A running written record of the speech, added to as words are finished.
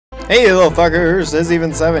Hey little fuckers,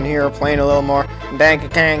 HisEvenSeven here, playing a little more Donkey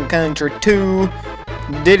Kong Country 2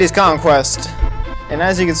 Diddy's Conquest. And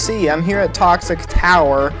as you can see, I'm here at Toxic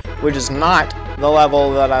Tower, which is not the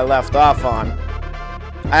level that I left off on.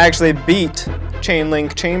 I actually beat Chain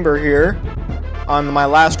Link Chamber here on my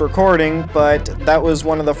last recording, but that was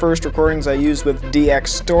one of the first recordings I used with DX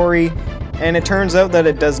Story, and it turns out that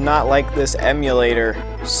it does not like this emulator.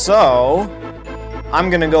 So, I'm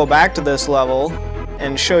gonna go back to this level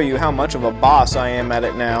and show you how much of a boss I am at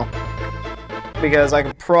it now, because I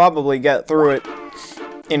could probably get through it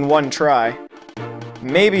in one try,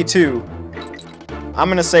 maybe two. I'm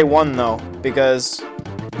gonna say one though, because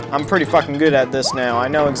I'm pretty fucking good at this now. I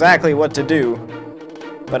know exactly what to do,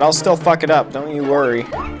 but I'll still fuck it up, don't you worry.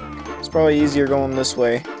 It's probably easier going this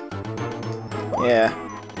way. Yeah,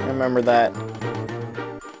 remember that.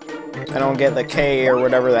 I don't get the K or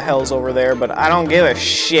whatever the hell's over there, but I don't give a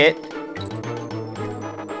shit.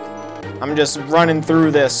 I'm just running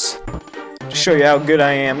through this to show you how good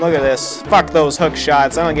I am. Look at this. Fuck those hook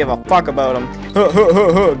shots. I don't give a fuck about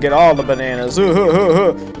them. Get all the bananas.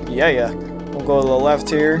 Yeah. We'll go to the left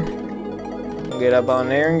here. Get up on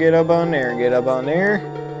there and get up on there and get up on there.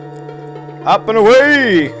 Up and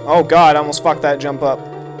away! Oh god, I almost fucked that jump up.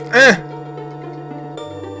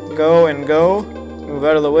 Go and go. Move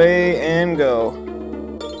out of the way and go.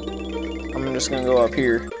 I'm just gonna go up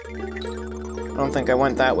here. I don't think I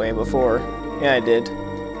went that way before. Yeah, I did.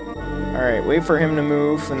 Alright, wait for him to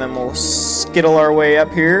move, and then we'll skittle our way up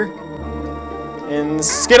here. And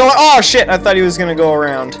skittle— oh shit! I thought he was gonna go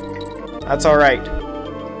around. That's alright.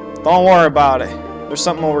 Don't worry about it. There's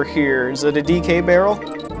something over here. Is it a DK barrel?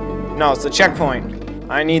 No, it's the checkpoint.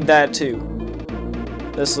 I need that too.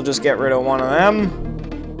 This will just get rid of one of them.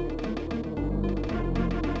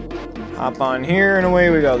 Hop on here, and away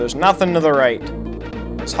we go. There's nothing to the right.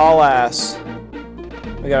 It's haul ass.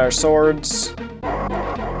 We got our swords.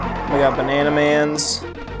 We got Banana Mans.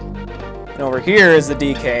 And over here is the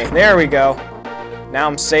DK. There we go. Now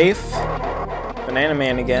I'm safe. Banana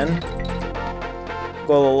Man again.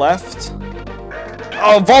 Go to the left.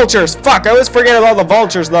 Oh, vultures! Fuck! I always forget about the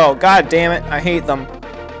vultures though. God damn it. I hate them.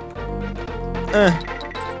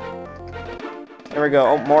 There we go.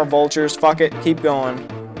 Oh, more vultures. Fuck it. Keep going.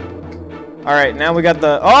 Alright, now we got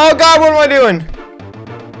the— oh god, what am I doing?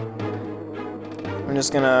 I'm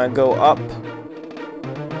just gonna go up.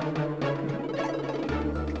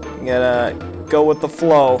 You gotta go with the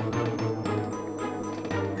flow.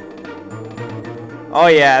 Oh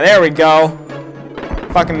yeah, there we go.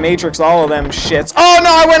 Fucking Matrix all of them shits. Oh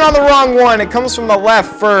no, I went on the wrong one. It comes from the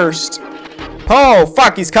left first. Oh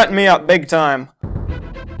fuck, he's cutting me up big time.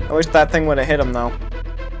 I wish that thing would have hit him though.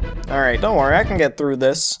 Alright, don't worry, I can get through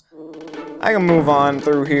this. I can move on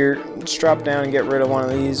through here. Let's drop down and get rid of one of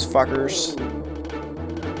these fuckers.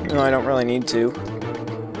 No, I don't really need to.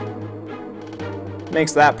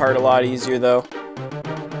 Makes that part a lot easier though.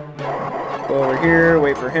 Go over here,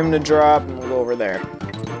 wait for him to drop, and we'll go over there.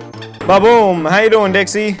 Ba-boom! How you doing,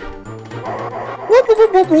 Dixie? Whoop,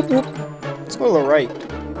 whoop, whoop, whoop, whoop. Let's go to the right.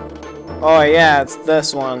 Oh yeah, it's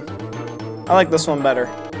this one. I like this one better.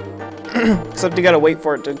 Except you gotta wait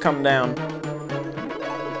for it to come down.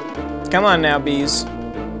 Come on now, bees.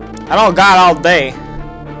 I don't got all day.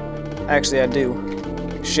 Actually, I do.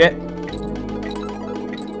 Shit.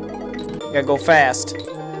 Gotta go fast.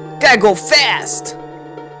 Gotta go fast!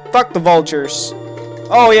 Fuck the vultures.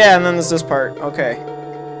 Oh yeah, and then there's this part. Okay.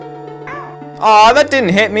 Aw, that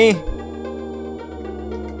didn't hit me.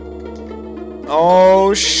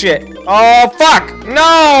 Oh shit. Oh fuck!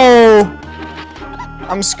 No!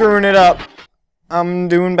 I'm screwing it up. I'm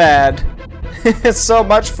doing bad. It's so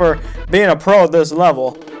much for being a pro at this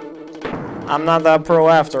level. I'm not that pro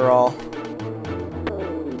after all.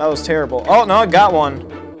 That was terrible. Oh, no, I got one.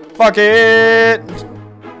 Fuck it!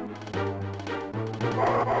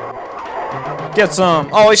 Get some.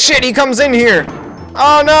 Oh, shit, he comes in here!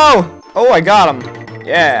 Oh, no! Oh, I got him.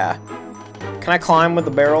 Yeah. Can I climb with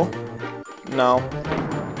the barrel? No.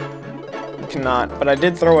 You cannot, but I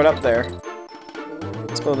did throw it up there.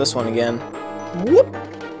 Let's go this one again. Whoop!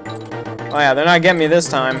 Oh yeah, they're not getting me this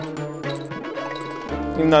time.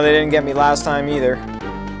 Even though they didn't get me last time either.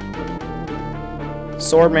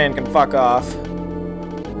 Swordman can fuck off.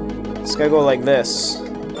 It's gotta go like this.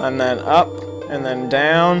 And then up, and then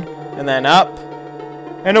down, and then up,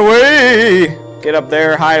 and away! Get up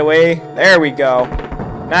there, hide away. There we go.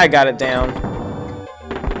 Now I got it down.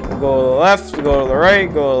 Go to the left, go to the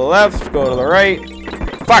right, go to the left, go to the right.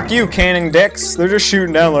 Fuck you, cannon dicks. They're just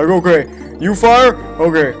shooting down like, okay. You fire?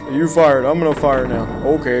 Okay, you fired. I'm gonna fire now.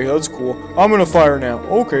 Okay, that's cool. I'm gonna fire now.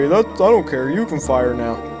 Okay, I don't care. You can fire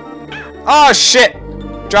now. Oh shit!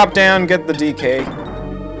 drop down, get the DK.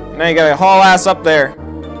 Now you gotta haul ass up there.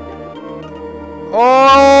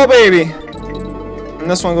 Oh, baby. And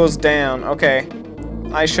this one goes down. Okay.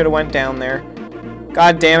 I should have went down there.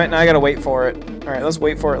 God damn it, now I gotta wait for it. Alright, let's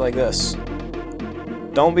wait for it like this.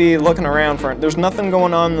 Don't be looking around for it. There's nothing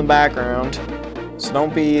going on in the background. So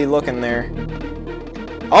don't be looking there.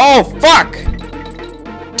 Oh, fuck!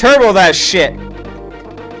 Turbo that shit.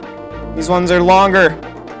 These ones are longer.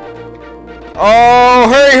 Oh,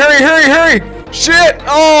 hurry, hurry, hurry, hurry! Shit!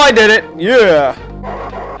 Oh, I did it. Yeah.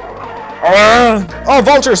 Oh,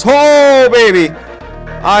 vultures! Oh, baby!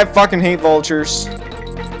 I fucking hate vultures.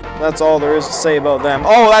 That's all there is to say about them.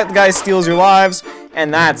 Oh, that guy steals your lives,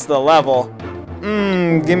 and that's the level.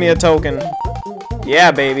 Give me a token.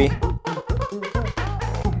 Yeah, baby.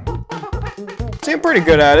 Seemed pretty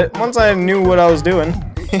good at it. Once I knew what I was doing.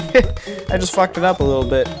 I just fucked it up a little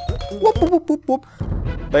bit. Whoop, whoop, whoop, whoop.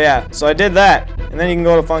 But yeah, so I did that. And then you can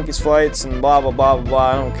go to Funky's Flights and blah, blah, blah, blah,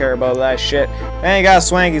 blah. I don't care about that shit. And you got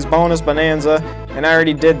Swanky's Bonus Bonanza. And I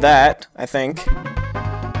already did that, I think.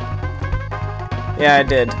 Yeah, I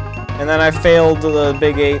did. And then I failed the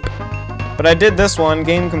Big Ape. But I did this one,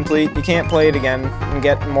 game complete. You can't play it again and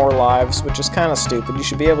get more lives, which is kind of stupid. You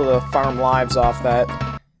should be able to farm lives off that.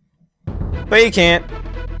 But you can't.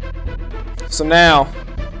 So now,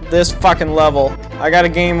 this fucking level. I got a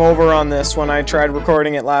game over on this when I tried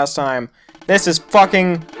recording it last time. This is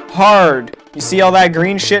fucking hard. You see all that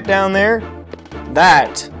green shit down there?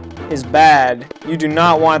 That is bad. You do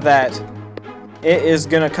not want that. It is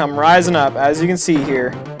gonna come rising up, as you can see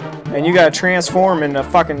here. And you gotta transform into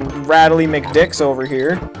fucking Rattly McDicks over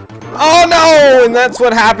here. Oh no! And that's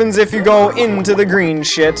what happens if you go into the green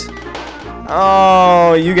shit.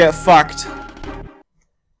 Oh, you get fucked.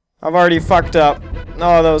 I've already fucked up.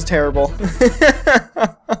 Oh, that was terrible.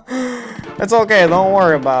 It's okay, don't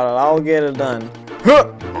worry about it. I'll get it done.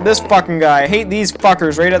 Huh! This fucking guy. I hate these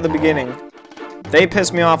fuckers right at the beginning. They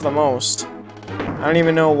piss me off the most. I don't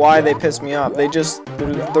even know why they piss me off. They're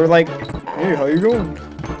like, hey, how you going?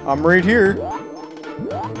 I'm right here.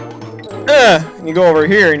 And you go over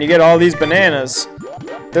here and you get all these bananas.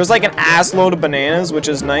 There's like an ass load of bananas, which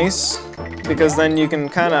is nice. Because then you can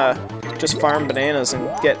kind of just farm bananas and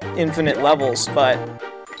get infinite levels. But,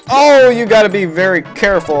 oh, you gotta be very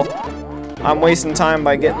careful. I'm wasting time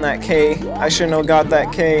by getting that K. I shouldn't have got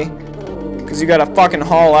that K. Because you gotta fucking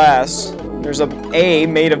haul ass. There's a A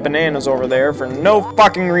made of bananas over there for no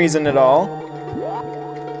fucking reason at all.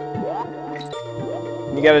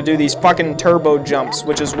 You gotta do these fucking turbo jumps,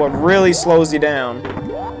 which is what really slows you down.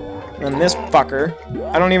 And this fucker.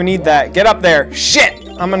 I don't even need that. Get up there. Shit!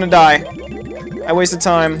 I'm gonna die. I wasted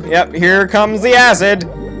time. Yep, here comes the acid.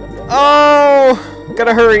 Oh!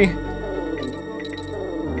 Gotta hurry.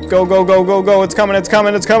 Go, go, go, go, go. It's coming, it's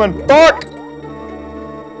coming, it's coming. Fuck!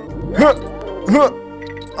 Huh, huh.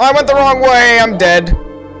 I went the wrong way. I'm dead.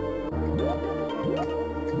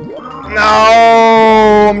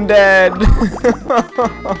 No, I'm dead.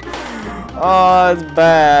 Oh, it's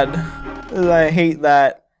bad. I hate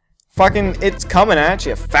that. Fucking, it's coming at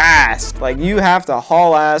you fast. Like, you have to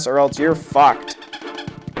haul ass or else you're fucked.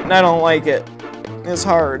 And I don't like it. It's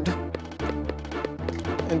hard.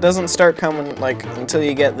 It doesn't start coming, like, until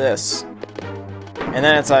you get this. And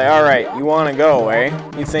then it's like, alright, you wanna go, eh?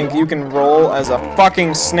 You think you can roll as a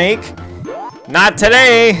fucking snake? Not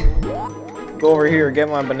today! Go over here, get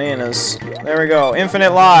my bananas. There we go,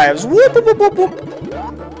 infinite lives. Whoop, whoop, whoop, whoop, whoop.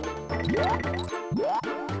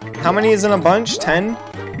 How many is in a bunch? 10?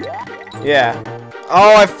 Yeah.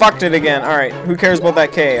 Oh, I fucked it again. Alright, who cares about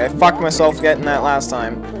that K? I fucked myself getting that last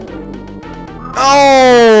time.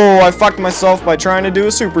 Oh, I fucked myself by trying to do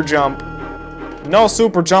a super jump. No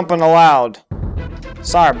super jumping allowed.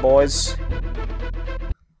 Sorry, boys.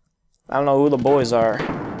 I don't know who the boys are. I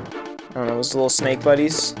don't know, those little snake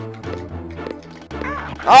buddies.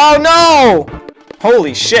 Oh no!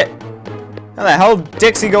 Holy shit. How the hell did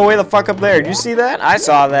Dixie go way the fuck up there? Did you see that? I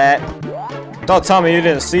saw that. Don't tell me you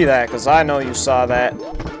didn't see that, because I know you saw that.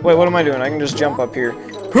 Wait, what am I doing? I can just jump up here.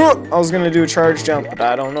 I was gonna do a charge jump, but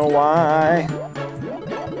I don't know why.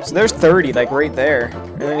 So there's 30, like right there.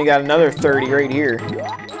 And then you got another 30 right here.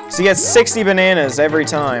 So you get 60 bananas every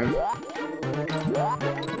time.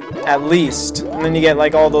 At least. And then you get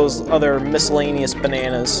like all those other miscellaneous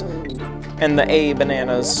bananas. And the A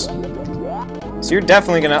bananas. So you're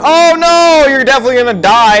definitely gonna... Oh no! You're definitely gonna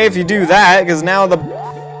die if you do that, because now the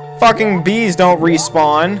fucking bees don't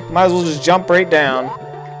respawn. Might as well just jump right down.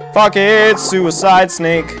 Fuck it, Suicide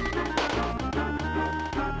Snake.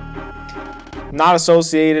 Not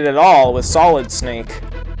associated at all with Solid Snake.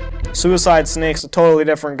 Suicide Snake's a totally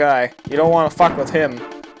different guy. You don't want to fuck with him.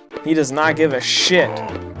 He does not give a shit.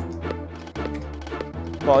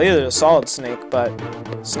 Well, either a solid snake, but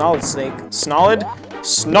solid snake.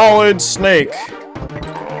 Snolid snake.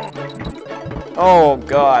 Oh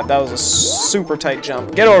god, that was a super tight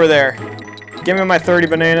jump. Get over there. Give me my 30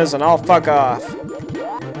 bananas and I'll fuck off.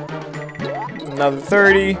 Another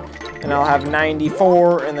 30, and I'll have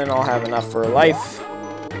 94, and then I'll have enough for a life.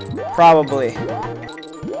 Probably.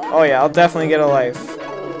 Oh yeah, I'll definitely get a life.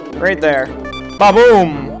 Right there.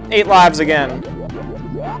 Ba-boom! 8 lives again.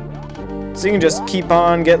 So you can just keep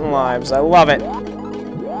on getting lives. I love it.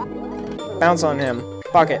 Bounce on him.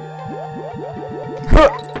 Fuck it. Huh.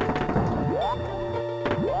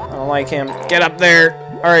 I don't like him. Get up there.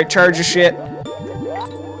 Alright, charge your shit.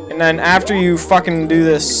 And then after you fucking do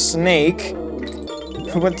this snake,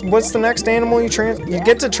 what's the next animal you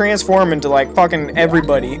get to transform into, like, fucking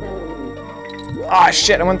everybody. Ah,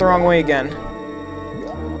 shit, I went the wrong way again.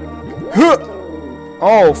 Huh.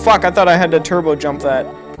 Oh, fuck, I thought I had to turbo jump that.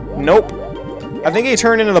 Nope. I think he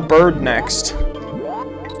turned into the bird next.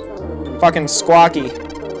 Fucking Squawky.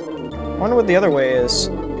 I wonder what the other way is.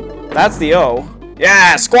 That's the O.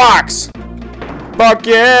 Yeah, squawks! Fuck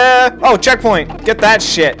yeah! Oh, checkpoint! Get that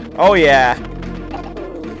shit! Oh yeah!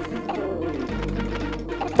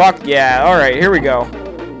 Fuck yeah! Alright, here we go.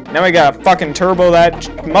 Now we gotta fucking turbo that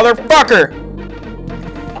motherfucker!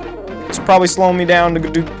 It's probably slowing me down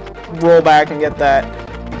to roll back and get that.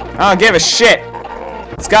 I don't give a shit!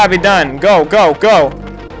 It's gotta be done! Go, go, go!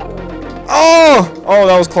 Oh! Oh,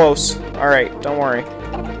 that was close. Alright, don't worry.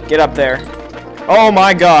 Get up there. Oh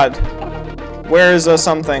my god! Where is a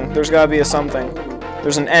something? There's gotta be a something.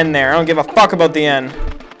 There's an N there. I don't give a fuck about the N.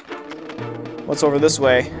 What's over this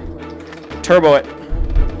way? Turbo it.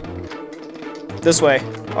 This way.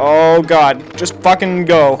 Oh god. Just fucking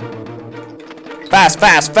go. Fast,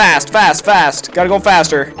 fast, fast, fast, fast. Gotta go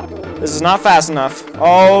faster. This is not fast enough.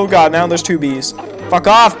 Oh god, now there's 2 bees. Fuck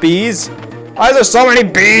off, bees! Why are there so many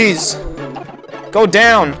bees? Go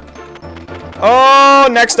down. Oh,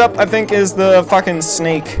 next up, I think, is the fucking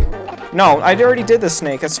snake. No, I already did the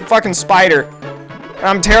snake. It's a fucking spider.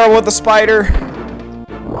 I'm terrible with the spider.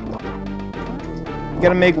 You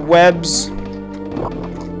gotta make webs.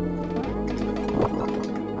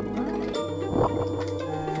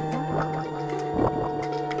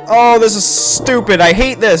 Oh, this is stupid. I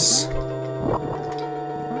hate this.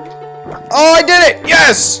 Oh, I did it!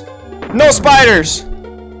 Yes! No spiders.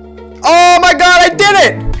 Oh my god, I did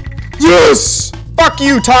it! Yes! Fuck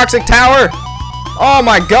you, Toxic Tower! Oh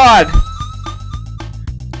my god!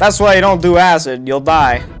 That's why you don't do acid, you'll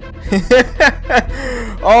die.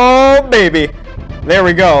 Oh baby! There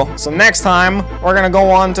we go. So next time, we're gonna go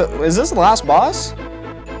on to... Is this the last boss?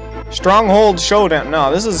 Stronghold Showdown.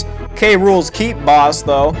 No, this is K. Rool's Keep boss,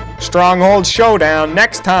 though. Stronghold Showdown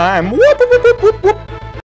next time. Whoop, whoop, whoop, whoop, whoop.